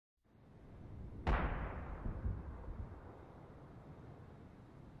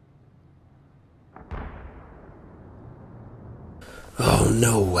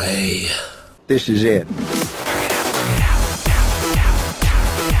no way. This is it.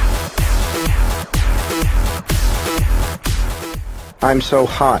 I'm so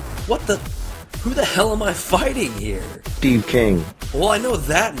hot. What the? Who the hell am I fighting here? Steve King. Well, I know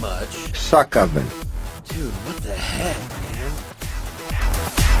that much. Suck oven. Dude, what the heck, man?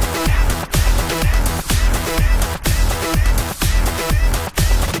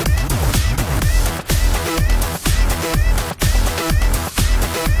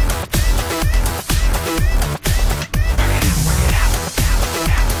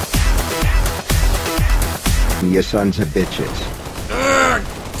 You sons of bitches.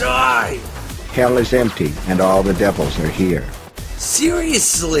 Urgh, die! Hell is empty, and all the devils are here.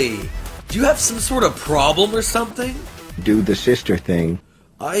 Seriously? Do you have some sort of problem or something? Do the sister thing.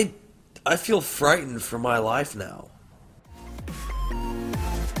 I feel frightened for my life now.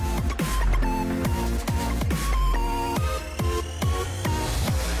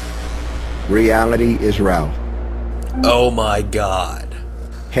 Reality is Ralph. Oh my god.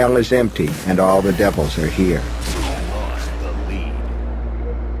 Hell is empty, and all the devils are here.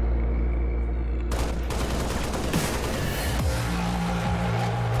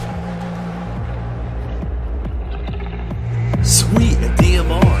 Sweet, a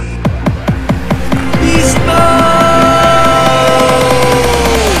DMR. Beast mode!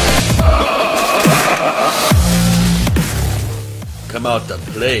 Come out to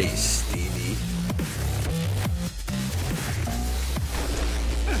play, Stevie.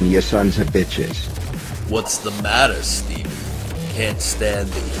 You sons of bitches. What's the matter, Stevie? Can't stand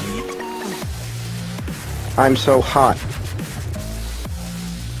the heat? I'm so hot.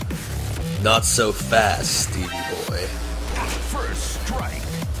 Not so fast, Stevie boy. First strike.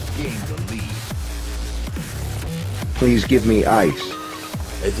 Gain the lead. Please give me ice.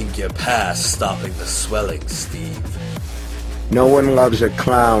 I think you're past stopping the swelling, Steve. No one loves a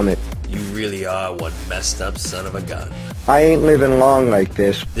clown. You really are one messed up son of a gun. I ain't living long like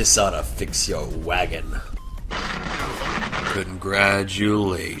this. This oughta fix your wagon.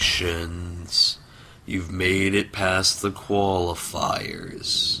 Congratulations. You've made it past the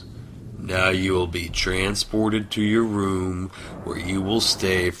qualifiers. Now you will be transported to your room where you will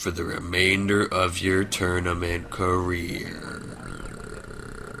stay for the remainder of your tournament career.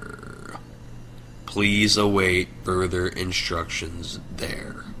 Please await further instructions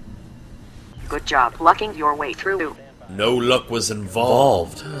there. Good job lucking your way through. No luck was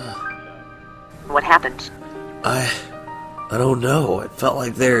involved. What happened? I don't know. It felt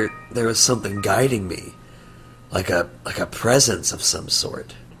like there was something guiding me. Like a presence of some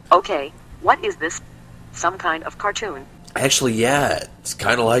sort. Okay, what is this? Some kind of cartoon? Actually, yeah, it's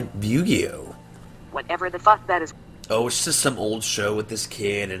kind of like Yu-Gi-Oh! Whatever the fuck that is. Oh, it's just some old show with this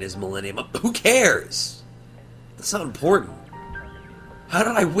kid and his millennium. Who cares? That's not important. How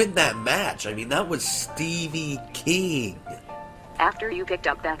did I win that match? I mean, that was Stevie King. After you picked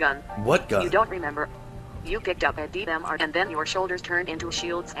up that gun. What gun? You don't remember. You picked up a DMR and then your shoulders turned into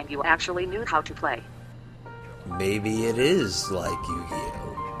shields and you actually knew how to play. Maybe it is like Yu-Gi-Oh!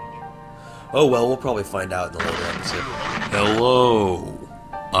 Oh well, we'll probably find out in the later episode. Hello!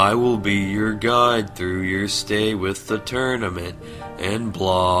 I will be your guide through your stay with the tournament, and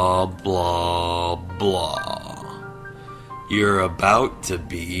blah blah blah. You're about to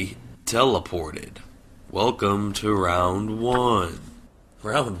be teleported. Welcome to round 1.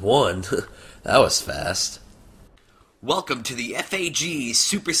 Round 1? That was fast. Welcome to the FAG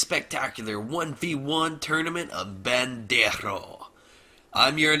Super Spectacular 1v1 Tournament of Bandero.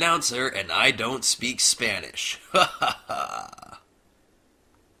 I'm your announcer, and I don't speak Spanish. Ha ha ha.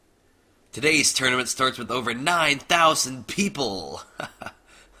 Today's tournament starts with over 9,000 people. Ha ha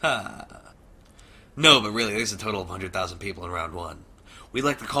ha. No, but really, there's a total of 100,000 people in round 1. We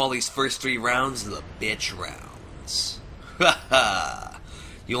like to call these first 3 rounds the bitch rounds. Ha ha.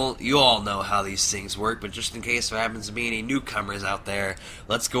 You all know how these things work, but just in case there happens to be any newcomers out there,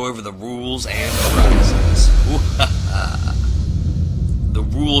 let's go over the rules and prizes. The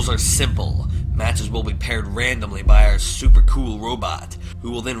rules are simple. Matches will be paired randomly by our super cool robot,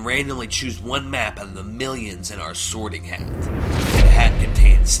 who will then randomly choose one map out of the millions in our sorting hat. The hat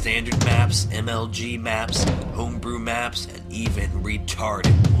contains standard maps, MLG maps, homebrew maps, and even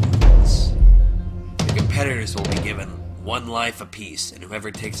retarded ones. The competitors will be given 1 life apiece, and whoever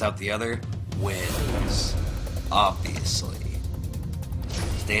takes out the other wins. Obviously.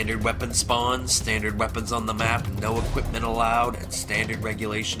 Standard weapon spawns, standard weapons on the map, no equipment allowed, and standard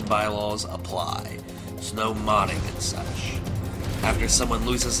regulation bylaws apply. There's no modding and such. After someone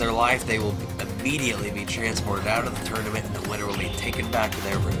loses their life, they will immediately be transported out of the tournament, and the winner will be taken back to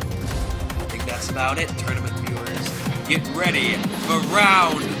their room. I think that's about it, tournament viewers. Get ready for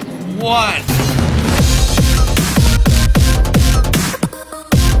round 1.